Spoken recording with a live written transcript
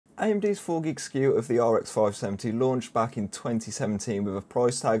AMD's 4GB SKU of the RX 570 launched back in 2017 with a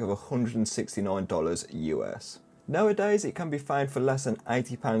price tag of $169 US. Nowadays it can be found for less than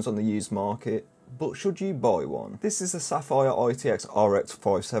 £80 on the used market, but should you buy one? This is the Sapphire ITX RX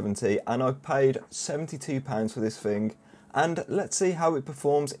 570 and I paid £72 for this thing, and let's see how it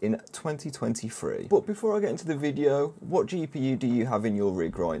performs in 2023. But before I get into the video, what GPU do you have in your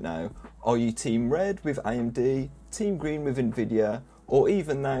rig right now? Are you Team Red with AMD, Team Green with Nvidia, or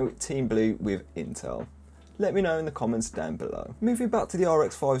even now Team Blue with Intel? Let me know in the comments down below. Moving back to the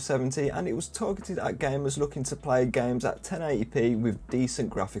RX 570, and it was targeted at gamers looking to play games at 1080p with decent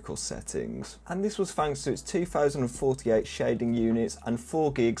graphical settings. And this was thanks to its 2048 shading units and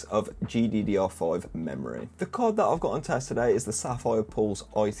 4 gigs of GDDR5 memory. The card that I've got on test today is the Sapphire Pulse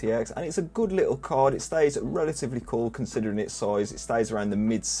ITX, and it's a good little card. It stays relatively cool considering its size. It stays around the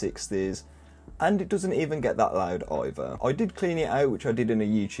mid 60s. And it doesn't even get that loud either. I did clean it out, which I did in a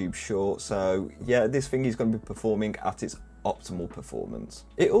YouTube short, so yeah, this thing is going to be performing at its optimal performance.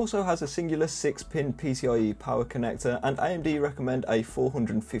 It also has a singular 6-pin PCIe power connector, and AMD recommend a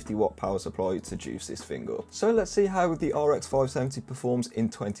 450 watt power supply to juice this thing up. So let's see how the RX 570 performs in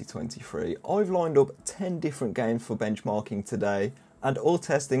 2023. I've lined up 10 different games for benchmarking today, and all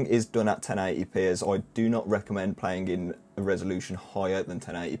testing is done at 1080p, as I do not recommend playing in a resolution higher than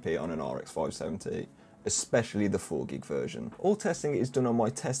 1080p on an RX 570, especially the 4GB version. All testing is done on my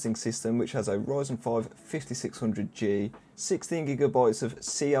testing system, which has a Ryzen 5 5600G, 16GB of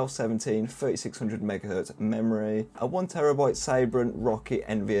CL17 3600MHz memory, a 1TB Sabrent Rocket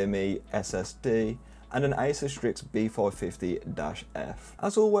NVMe SSD, and an ASUS Strix B550-F.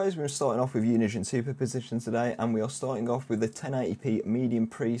 As always, we're starting off with Unison superposition today, and we are starting off with the 1080p medium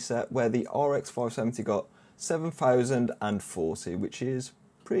preset, where the RX 570 got 7040, which is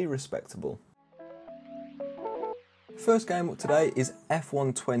pretty respectable. First game up today is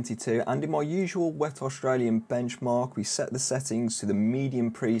F122, and in my usual wet Australian benchmark, we set the settings to the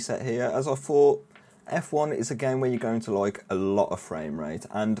medium preset here, as I thought F1 is a game where you're going to like a lot of frame rate,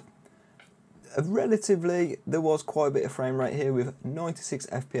 and relatively there was quite a bit of frame rate here with 96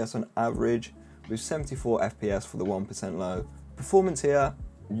 FPS on average, with 74 FPS for the 1% low. Performance here,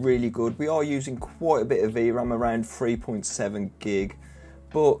 really good. We are using quite a bit of VRAM, around 3.7 gig,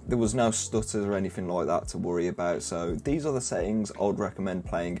 but there was no stutters or anything like that to worry about, so these are the settings I would recommend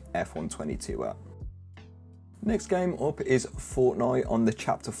playing F122 at. Next game up is Fortnite on the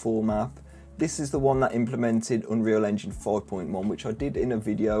Chapter 4 map. This is the one that implemented Unreal Engine 5.1, which I did in a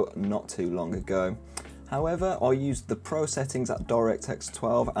video not too long ago. However, I used the Pro settings at DirectX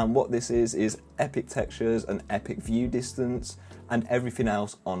 12, and what this is epic textures and epic view distance, and everything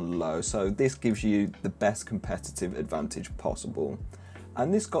else on low. So this gives you the best competitive advantage possible.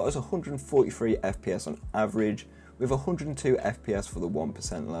 And this got us 143 FPS on average, with 102 FPS for the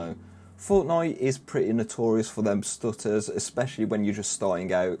 1% low. Fortnite is pretty notorious for them stutters, especially when you're just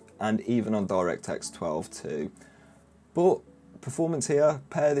starting out, and even on DirectX 12 too. But performance here,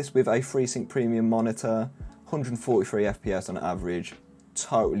 pair this with a FreeSync Premium monitor, 143 FPS on average,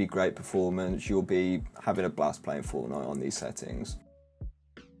 totally great performance. You'll be having a blast playing Fortnite on these settings.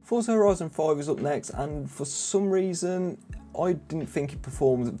 Forza Horizon 5 is up next, and for some reason I didn't think it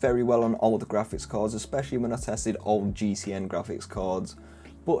performed very well on older graphics cards, especially when I tested old GCN graphics cards.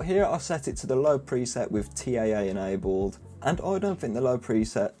 But here I set it to the low preset with TAA enabled, and I don't think the low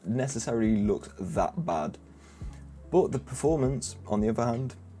preset necessarily looks that bad. But the performance, on the other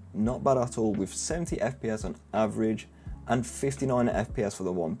hand, not bad at all, with 70 FPS on average and 59 FPS for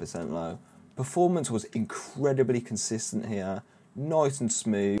the 1% low. Performance was incredibly consistent here, nice and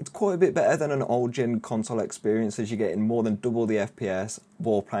smooth. It's quite a bit better than an old gen console experience, as you're getting more than double the FPS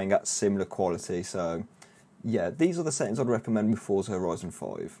while playing at similar quality, so yeah, these are the settings I'd recommend with Forza Horizon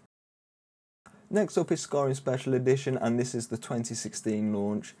 5. Next up is Skyrim Special Edition, and this is the 2016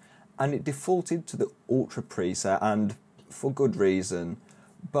 launch, and it defaulted to the Ultra preset, and for good reason.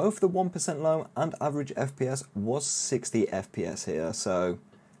 Both the 1% low and average FPS was 60 FPS here, so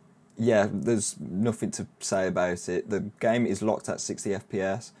yeah, there's nothing to say about it. The game is locked at 60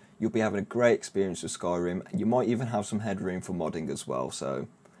 FPS, you'll be having a great experience with Skyrim, you might even have some headroom for modding as well, so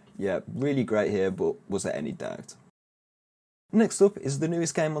yeah, really great here, but was there any doubt? Next up is the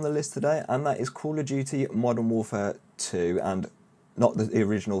newest game on the list today, and that is Call of Duty Modern Warfare 2, and not the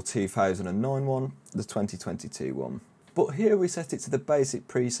original 2009 one, the 2022 one. But here we set it to the basic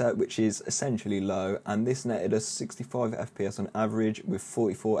preset, which is essentially low, and this netted us 65 FPS on average with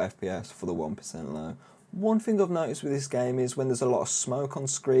 44 FPS for the 1% low. One thing I've noticed with this game is when there's a lot of smoke on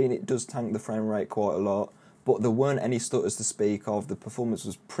screen, it does tank the frame rate quite a lot, but there weren't any stutters to speak of. The performance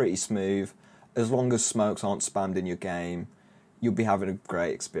was pretty smooth, as long as smokes aren't spammed in your game. you'll be having a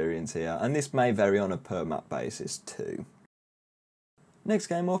great experience here, and this may vary on a per map basis too. Next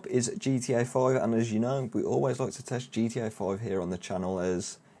game up is GTA 5, and as you know, we always like to test GTA 5 here on the channel,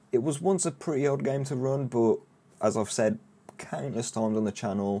 as it was once a pretty odd game to run, but as I've said countless times on the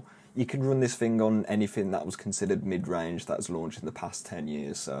channel, you can run this thing on anything that was considered mid-range that's launched in the past 10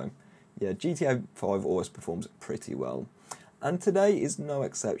 years, so yeah, GTA 5 always performs pretty well. And today is no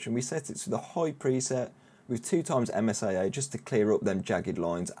exception. We set it to the high preset with 2x MSAA just to clear up them jagged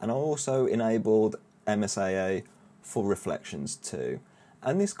lines, and I also enabled MSAA for reflections too.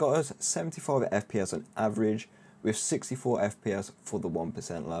 And this got us 75 FPS on average with 64 FPS for the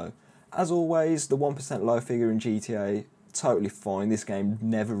 1% low. As always, the 1% low figure in GTA, totally fine. This game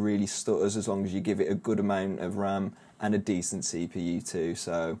never really stutters as long as you give it a good amount of RAM and a decent CPU too.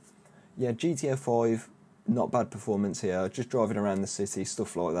 So yeah, GTA 5, not bad performance here. Just driving around the city,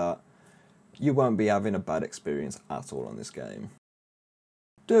 stuff like that. You won't be having a bad experience at all on this game.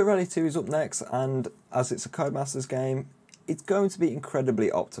 Dirt Rally 2 is up next, and as it's a Codemasters game, it's going to be incredibly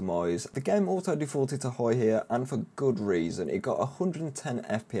optimised. The game auto defaulted to high here, and for good reason. It got 110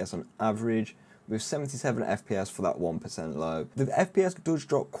 FPS on average with 77 FPS for that 1% low. The FPS does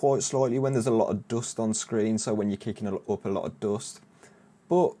drop quite slightly when there's a lot of dust on screen, so when you're kicking up a lot of dust.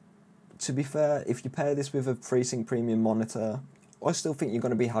 But to be fair, if you pair this with a FreeSync Premium monitor, I still think you're going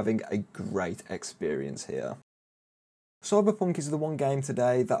to be having a great experience here. Cyberpunk is the one game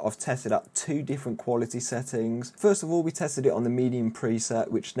today that I've tested at 2 different quality settings. First of all, we tested it on the medium preset,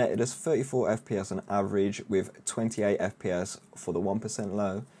 which netted us 34 FPS on average with 28 FPS for the 1%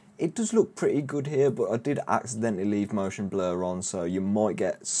 low. It does look pretty good here, but I did accidentally leave motion blur on, so you might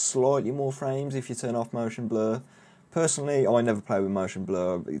get slightly more frames if you turn off motion blur. Personally, I never play with motion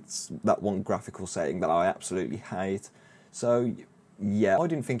blur. It's that one graphical setting that I absolutely hate. So yeah, I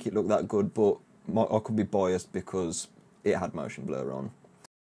didn't think it looked that good, but I could be biased because it had motion blur on.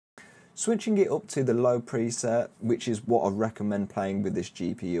 Switching it up to the low preset, which is what I recommend playing with this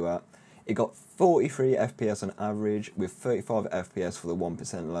GPU at, it got 43 FPS on average with 35 FPS for the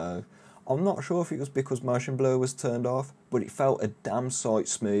 1% low. I'm not sure if it was because motion blur was turned off, but it felt a damn sight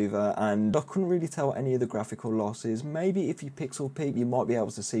smoother, and I couldn't really tell any of the graphical losses. Maybe if you pixel peep you might be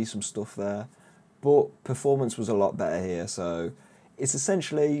able to see some stuff there, but performance was a lot better here, so it's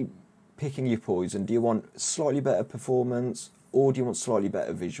essentially picking your poison. Do you want slightly better performance, or do you want slightly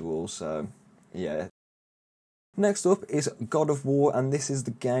better visuals? So yeah. Next up is God of War, and this is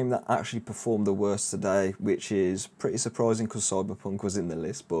the game that actually performed the worst today, which is pretty surprising because Cyberpunk was in the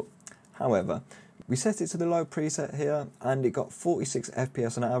list, but however, we set it to the low preset here, and it got 46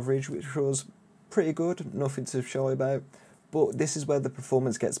 FPS on average, which was pretty good, nothing to shy about, but this is where the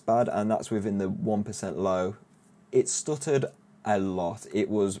performance gets bad, and that's within the 1% low. It stuttered a lot. It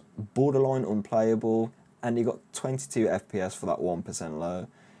was borderline unplayable, and you got 22 FPS for that 1% low.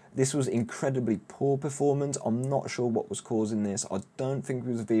 This was incredibly poor performance. I'm not sure what was causing this. I don't think it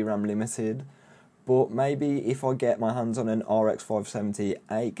was VRAM limited, but maybe if I get my hands on an RX 570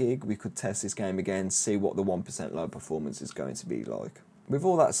 8GB, we could test this game again, see what the 1% low performance is going to be like. With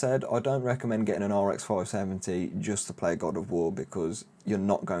all that said, I don't recommend getting an RX 570 just to play God of War, because you're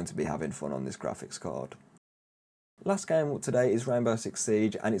not going to be having fun on this graphics card. Last game up today is Rainbow Six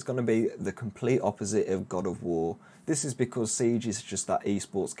Siege, and it's going to be the complete opposite of God of War. This is because Siege is just that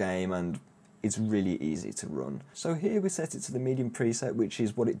esports game and it's really easy to run. So here we set it to the medium preset, which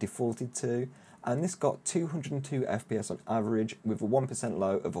is what it defaulted to, and this got 202 FPS on average with a 1%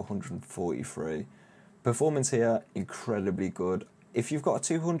 low of 143. Performance here, incredibly good. If you've got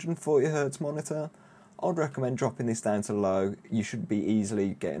a 240Hz monitor, I'd recommend dropping this down to low. You should be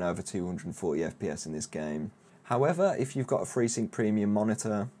easily getting over 240 FPS in this game. However, if you've got a FreeSync Premium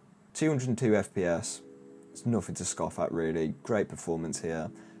monitor, 202 FPS, it's nothing to scoff at really. Great performance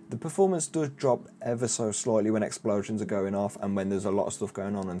here. The performance does drop ever so slightly when explosions are going off and when there's a lot of stuff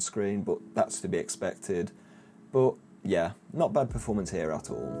going on screen, but that's to be expected. But yeah, not bad performance here at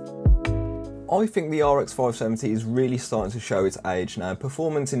all. I think the RX 570 is really starting to show its age now.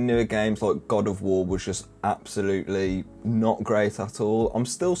 Performance in newer games like God of War was just absolutely not great at all. I'm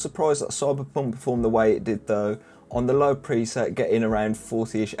still surprised that Cyberpunk performed the way it did though. On the low preset, getting around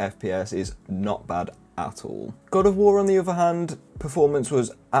 40ish FPS is not bad at all. God of War on the other hand, performance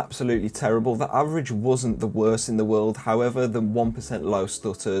was absolutely terrible. The average wasn't the worst in the world, however the 1% low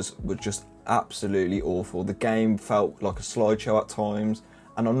stutters were just absolutely awful. The game felt like a slideshow at times,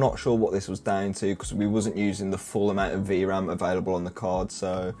 and I'm not sure what this was down to because we wasn't using the full amount of VRAM available on the card,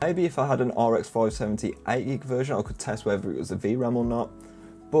 so maybe if I had an RX 570 8GB version I could test whether it was the VRAM or not,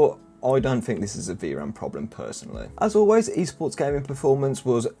 but I don't think this is a VRAM problem personally. As always, esports gaming performance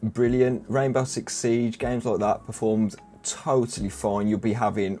was brilliant. Rainbow Six Siege, games like that performed totally fine. You'll be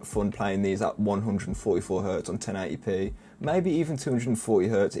having fun playing these at 144Hz on 1080p, maybe even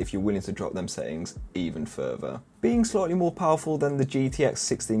 240Hz if you're willing to drop them settings even further. Being slightly more powerful than the GTX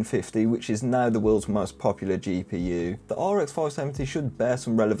 1650, which is now the world's most popular GPU, the RX 570 should bear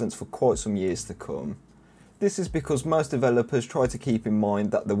some relevance for quite some years to come. This is because most developers try to keep in mind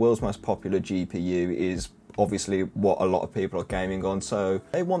that the world's most popular GPU is obviously what a lot of people are gaming on, so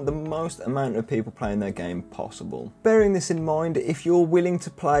they want the most amount of people playing their game possible. Bearing this in mind, if you're willing to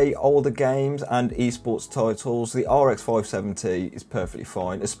play older games and esports titles, the RX 570 is perfectly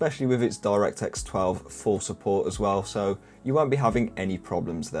fine, especially with its DirectX 12 full support as well, so you won't be having any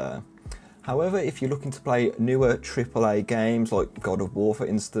problems there. However, if you're looking to play newer AAA games like God of War for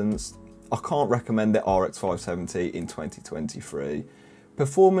instance, I can't recommend the RX 570 in 2023.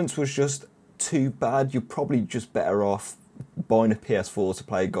 Performance was just too bad. You're probably just better off buying a PS4 to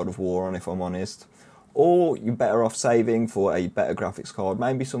play God of War on, if I'm honest. Or you're better off saving for a better graphics card,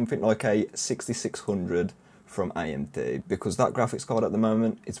 maybe something like a 6600 from AMD, because that graphics card at the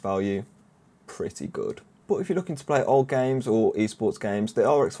moment, its value, pretty good. But if you're looking to play old games or esports games, the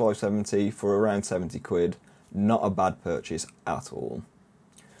RX 570 for around 70 quid, not a bad purchase at all.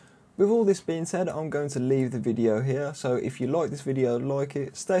 With all this being said, I'm going to leave the video here, so if you like this video, like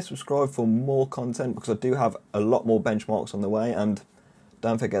it, stay subscribed for more content because I do have a lot more benchmarks on the way, and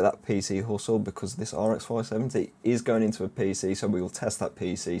don't forget that PC hustle because this RX 570 is going into a PC, so we will test that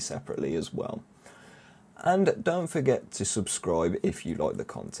PC separately as well. And don't forget to subscribe if you like the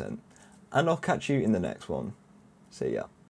content, and I'll catch you in the next one. See ya.